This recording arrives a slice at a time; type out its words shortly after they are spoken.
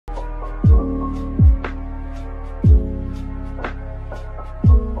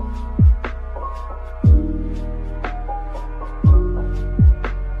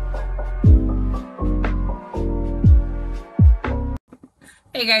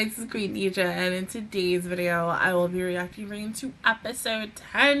Hey guys, it's Queendija, and in today's video, I will be reacting to episode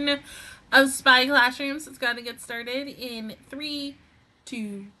 10 of Spy Classrooms. It's got to get started in 3,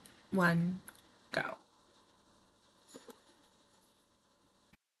 2, 1, go.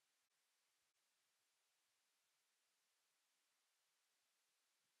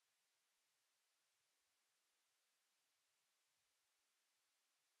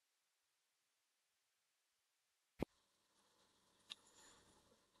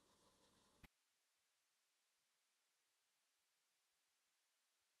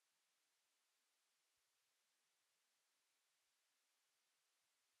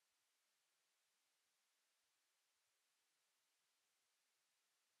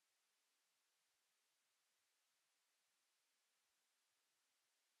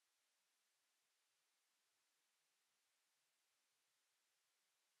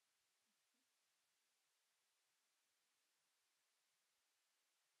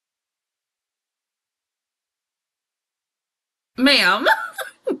 Ma'am.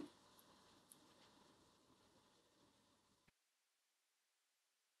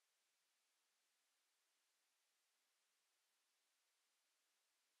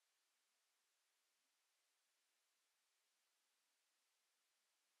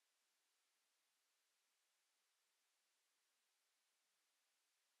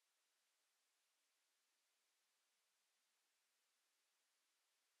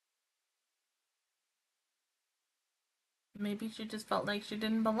 Maybe she just felt like she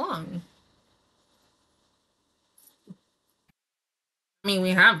didn't belong. I mean,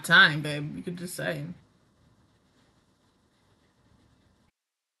 we have time, babe. You could just say.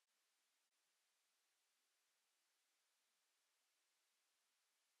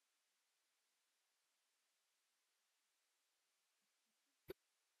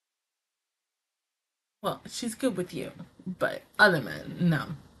 Well, she's good with you, but other men, no.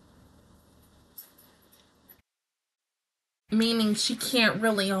 Meaning she can't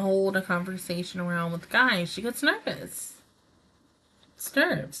really hold a conversation around with guys. She gets nervous. It's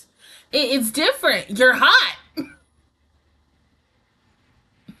nerves. It's different. You're hot.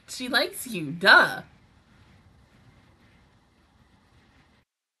 She likes you. Duh.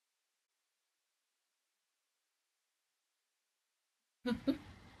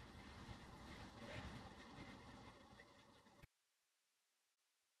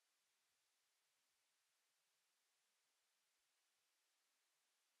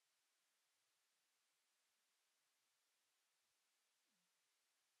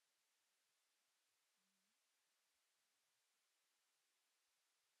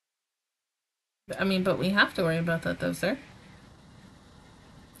 I mean, but we have to worry about that though, sir.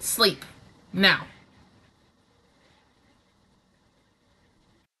 Sleep. Now.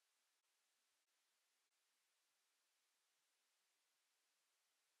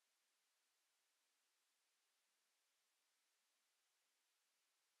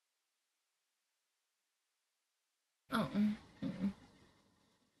 Oh.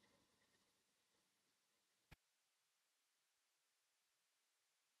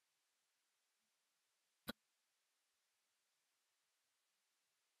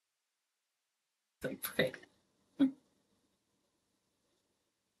 So pretty.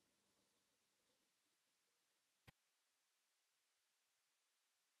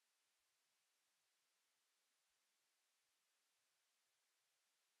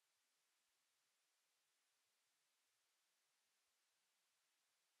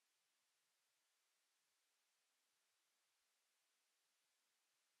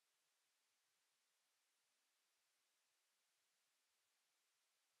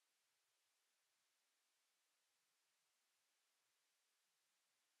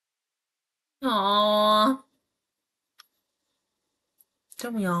 Aww.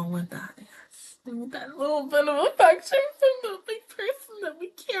 Don't we all want that? Yes. We want that little bit of affection from the big person that we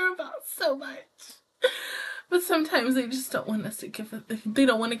care about so much. But sometimes they just don't want us to give it. They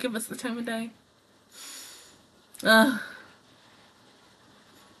don't want to give us the time of day. Ugh.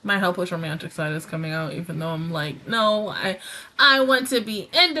 My helpless romantic side is coming out, even though I'm like, no, I want to be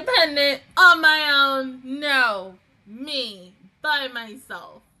independent on my own. No, me by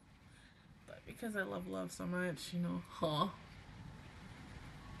myself. But because I love love so much, huh?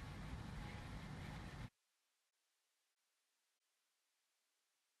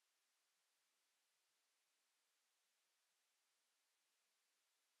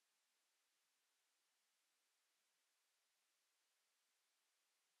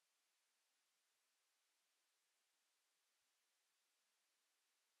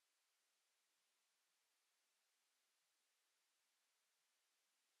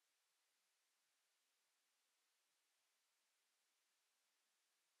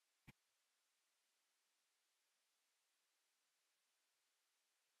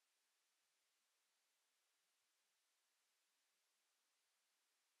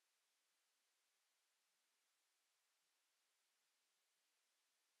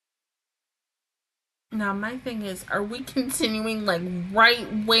 Now, my thing is, are we continuing like right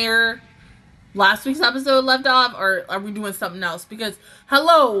where last week's episode left off, or are we doing something else? Because,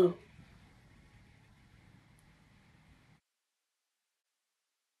 hello.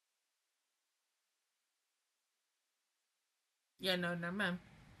 Yeah, no, never mind.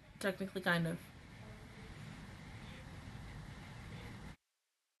 Technically, kind of.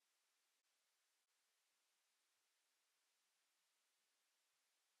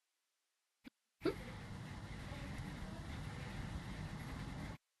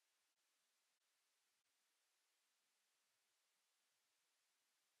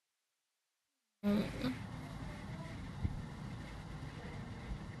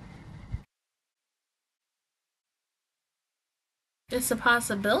 It's a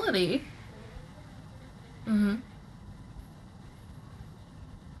possibility. Mm-hmm.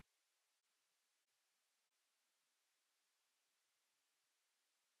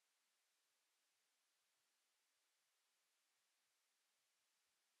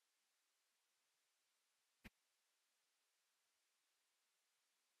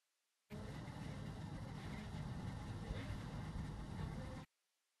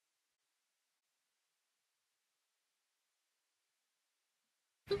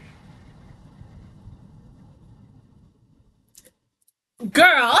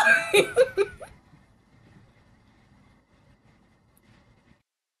 Girl.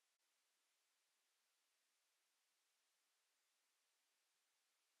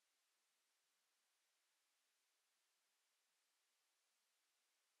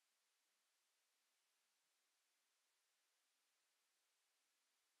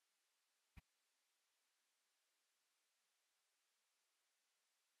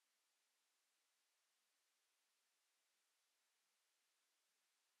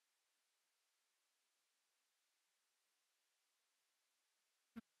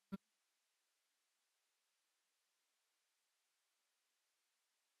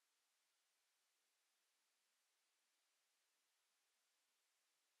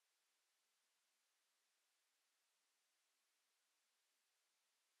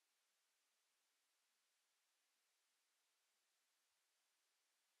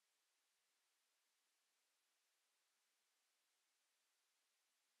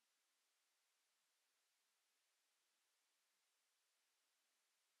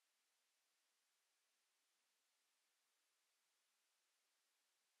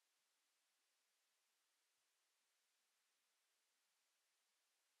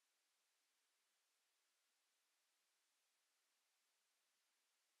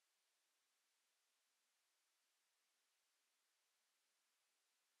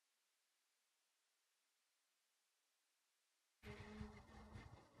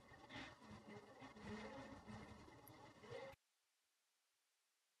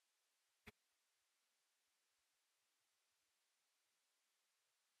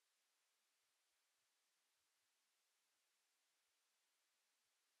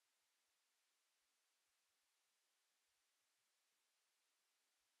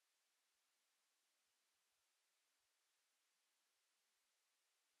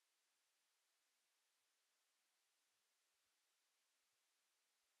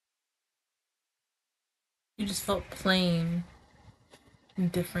 You just felt plain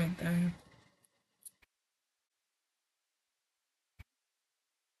and different there.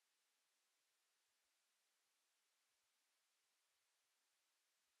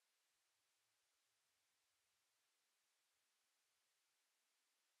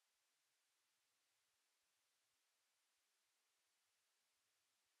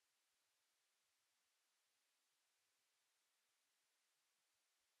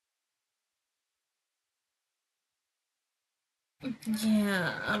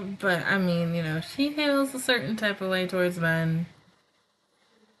 Yeah, but I mean, she feels a certain type of way towards men.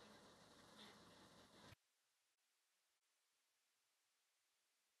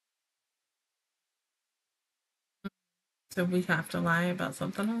 So we have to lie about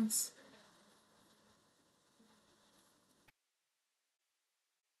something else.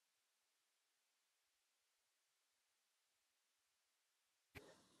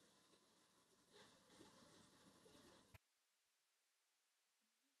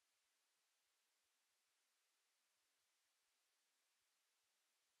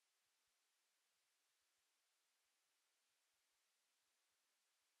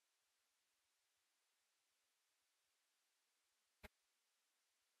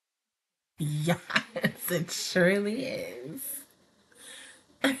 Yes, it surely is.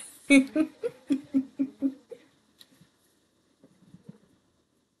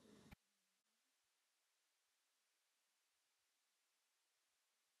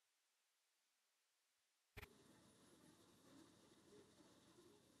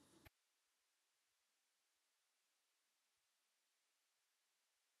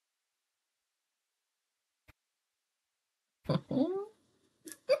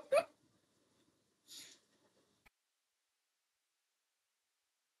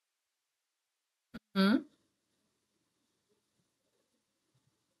 Hmm?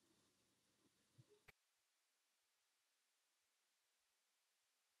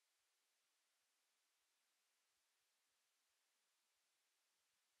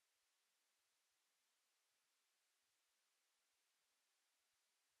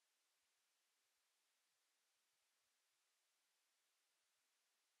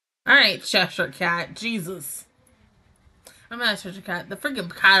 All right, Cheshire Cat. Jesus. I'm not a Cheshire Cat. The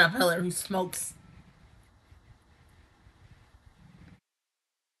freaking caterpillar who smokes.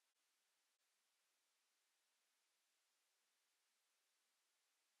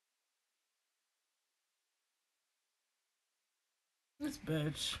 This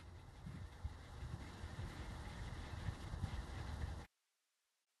bitch.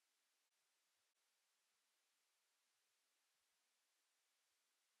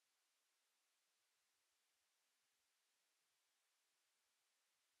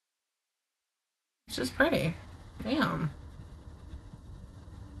 It's just pretty. Damn.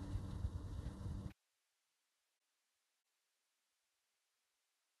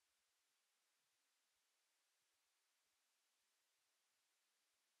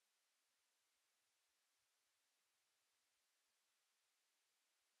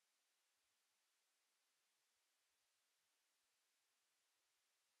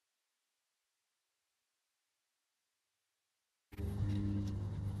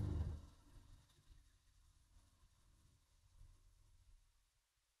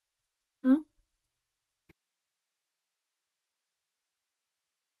 Hmm?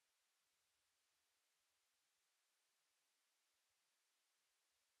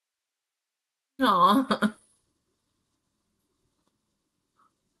 Aw.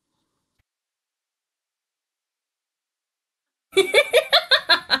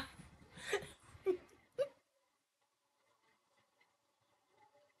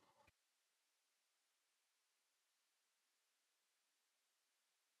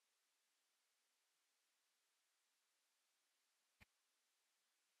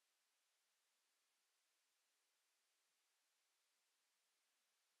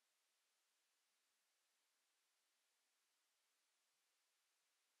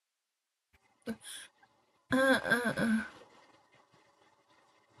 uh.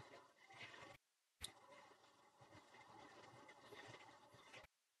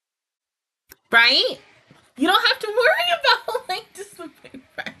 Right? You don't have to worry about like just the big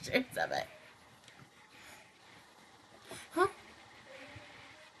pressures of it. Huh?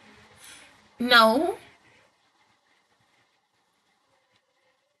 No.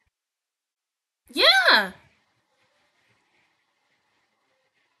 Yeah.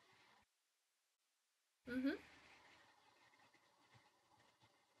 Hmm.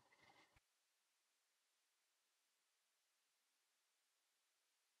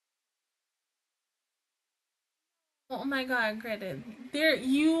 Oh my god, Greta. There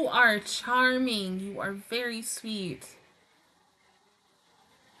you are charming. You are very sweet.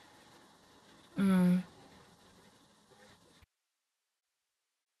 Mm,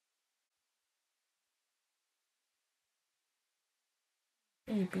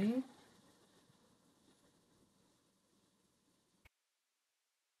 maybe.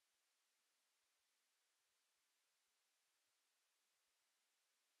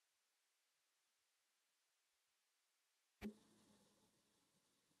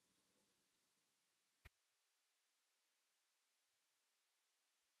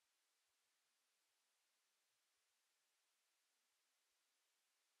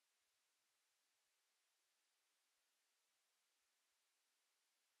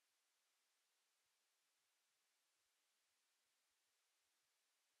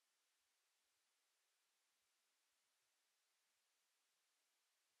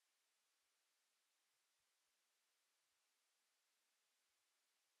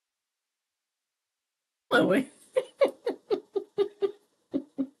 Wait, wait.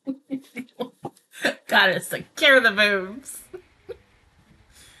 Gotta secure the boobs.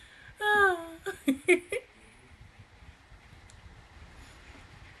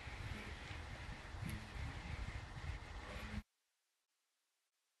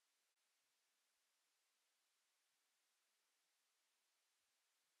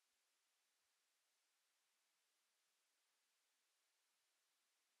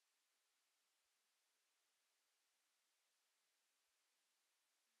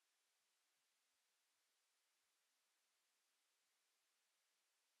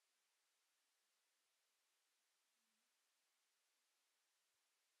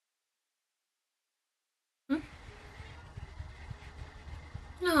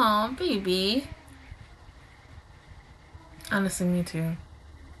 No, baby. Honestly, me too.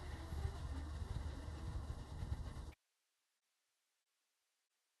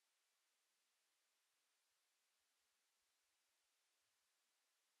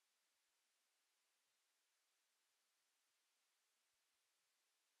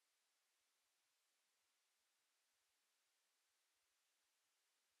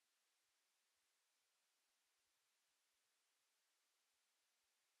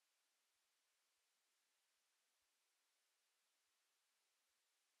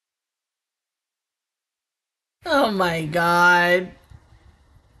 Oh my god.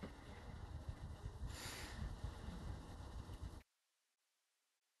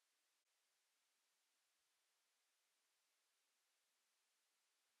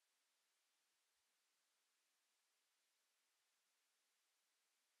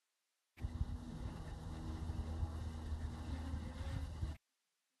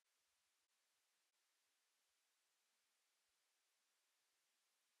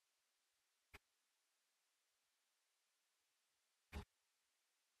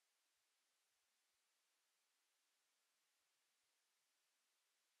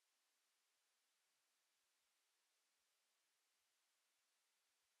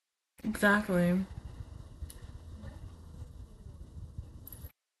 Exactly.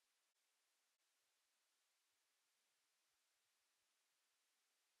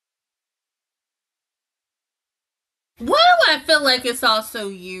 Why do I feel like it's also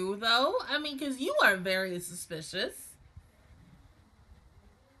you, though? I mean, because you are very suspicious.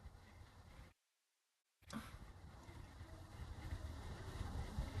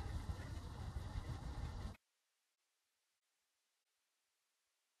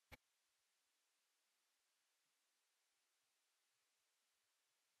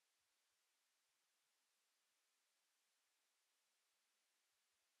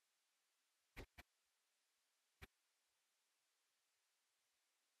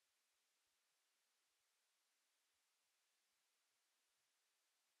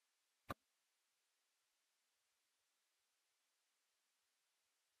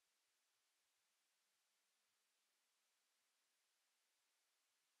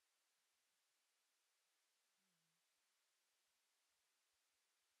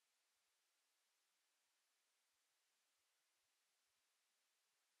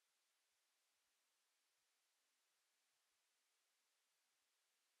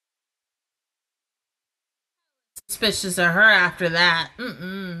 Suspicious of her after that.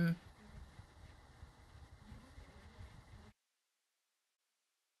 Mm-mm.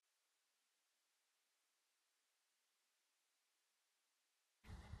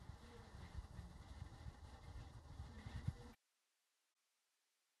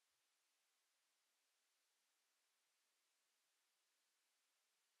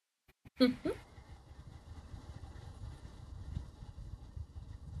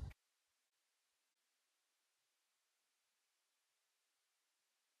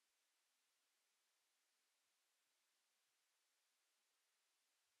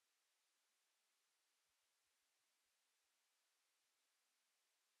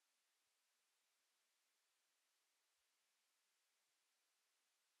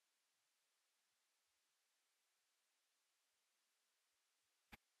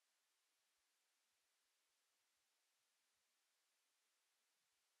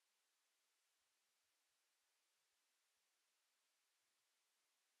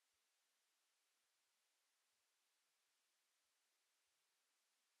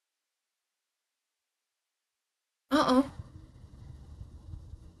 Uh-oh.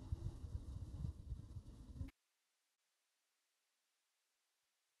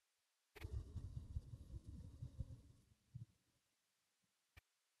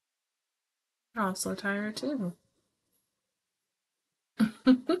 I'm also tired, too.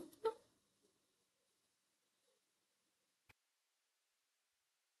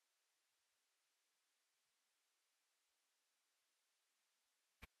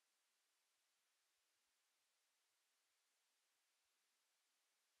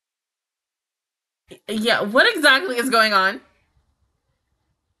 Yeah, what exactly is going on?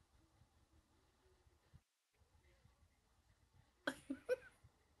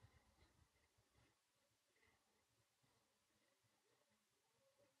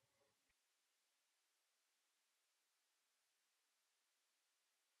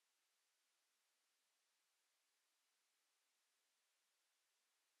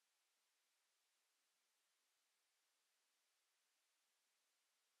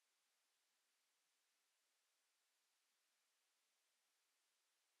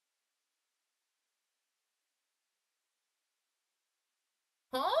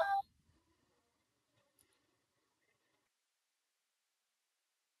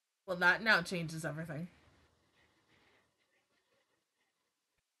 Well, that now changes everything.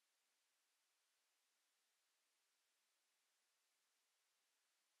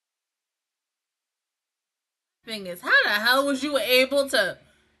 Thing is, how the hell was you able to?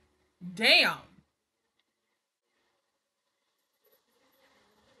 Damn.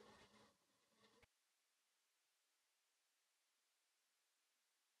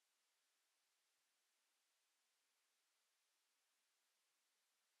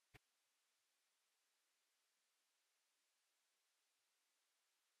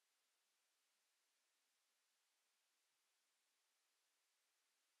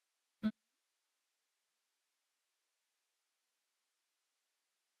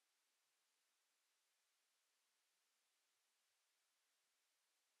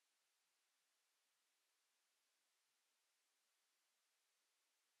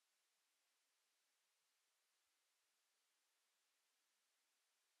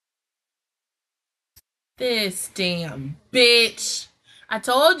 This damn bitch. I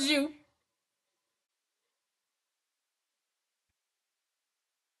told you.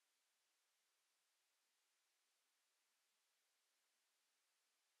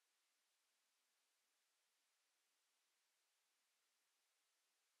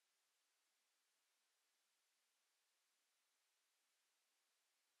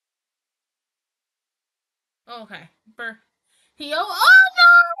 Okay. Oh no!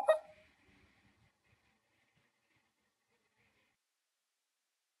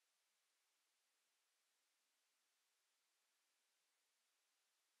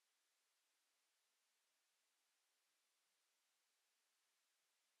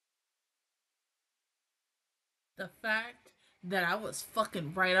 The fact that I was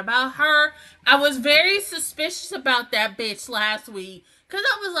fucking right about her, I was very suspicious about that bitch last week. Cause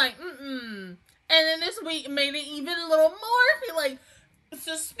I was like, mm-mm. And then this week made it even a little more like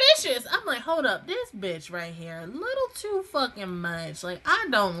suspicious. I'm like, hold up, this bitch right here, a little too fucking much. Like, I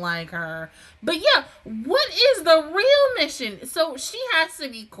don't like her. But yeah, what is the real mission? So she has to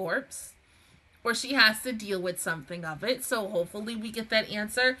be corpse, or she has to deal with something of it. So hopefully we get that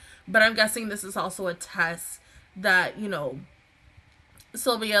answer. But I'm guessing this is also a test that,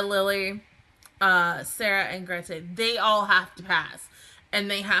 Sylvia, Lily, Sarah, and Greta, they all have to pass. And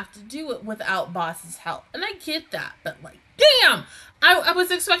they have to do it without Boss's help. And I get that, but like, damn! I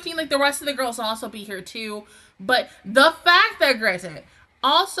was expecting like the rest of the girls to also be here too. But the fact that Greta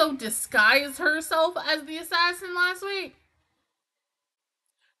also disguised herself as the assassin last week,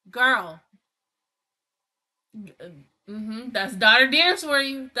 girl, that's daughter dears for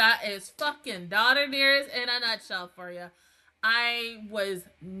you. That is fucking daughter dears in a nutshell for you. I was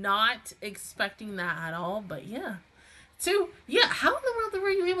not expecting that at all, but yeah. Two, yeah. How in the world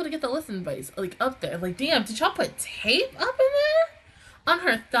were you able to get the listen base like up there? Like, damn, did y'all put tape up in there on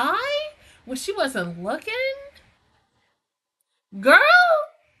her thigh when she wasn't looking? Girl,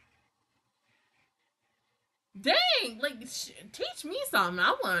 dang, like teach me something.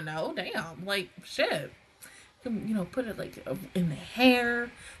 I want to know. Damn, like shit. Put it like in the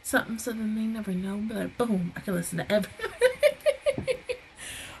hair, something, so then they never know. But like, boom, I can listen to everything.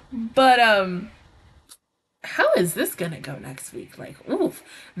 But how is this gonna go next week? Like, oof,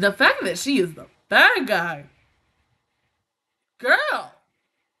 the fact that she is the bad guy, girl.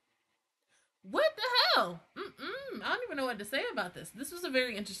 What the hell? I don't even know what to say about this. This was a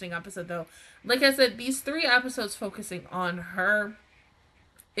very interesting episode, though. Like I said, these 3 episodes focusing on her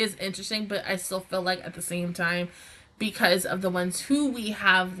is interesting, but I still feel like at the same time, because of the ones who we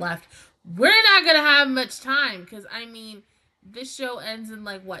have left, we're not gonna have much time. Because I mean, this show ends in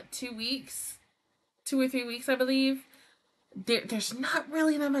like what, 2 weeks, 2 or 3 weeks, I believe. There's not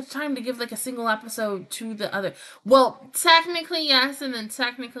really that much time to give like a single episode to the other. Well, technically yes, and then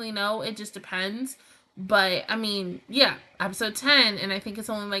technically no. It just depends. But I mean, yeah, episode 10, and I think it's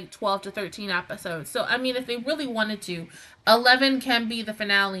only like 12 to 13 episodes. So I mean, if they really wanted to, 11 can be the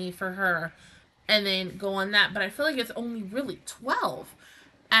finale for her, and then go on that. But I feel like it's only really 12,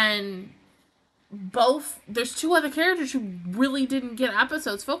 and there's 2 other characters who really didn't get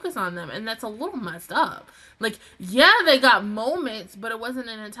episodes focused on them, and that's a little messed up. Like, yeah, they got moments, but it wasn't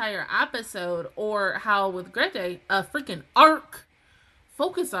an entire episode, or how with Grete, a freaking arc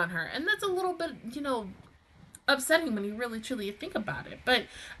focused on her, and that's a little bit, upsetting when you really truly think about it. But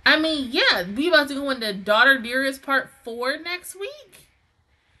I mean, yeah, we about to go into Daughter Dearest Part 4 next week.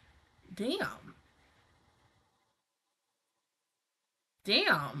 Damn.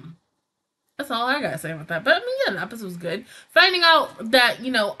 Damn. That's all I gotta say about that. But I mean, yeah, the episode was good. Finding out that,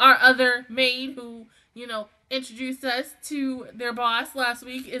 our other maid who, introduced us to their boss last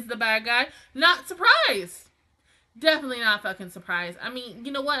week is the bad guy. Not surprised. definitely not fucking surprised. I mean,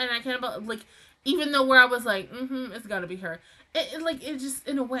 you know what? And I can't about like, even though where I was like, it's gotta be her. It just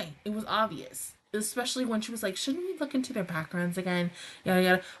in a way it was obvious, especially when she was like, shouldn't we look into their backgrounds again? Yada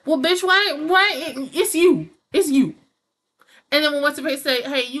yada. Well, bitch, why? It's you. It's you. And then when what's the face say,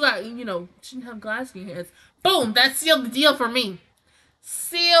 hey, you got, shouldn't have glass in your hands. Boom, that sealed the deal for me.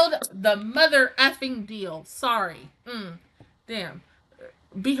 Sealed the mother effing deal. Sorry. Damn.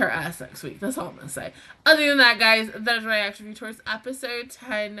 Beat her ass next week. That's all I'm gonna say. Other than that, guys, that is my reaction review towards episode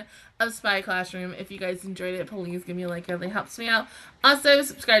 10 of Spy Classroom. If you guys enjoyed it, please give me a like. It really helps me out. Also,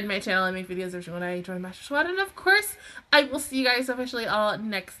 subscribe to my channel. I make videos every when I join Master Squad. And of course, I will see you guys officially all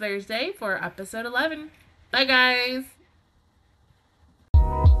next Thursday for episode 11. Bye, guys.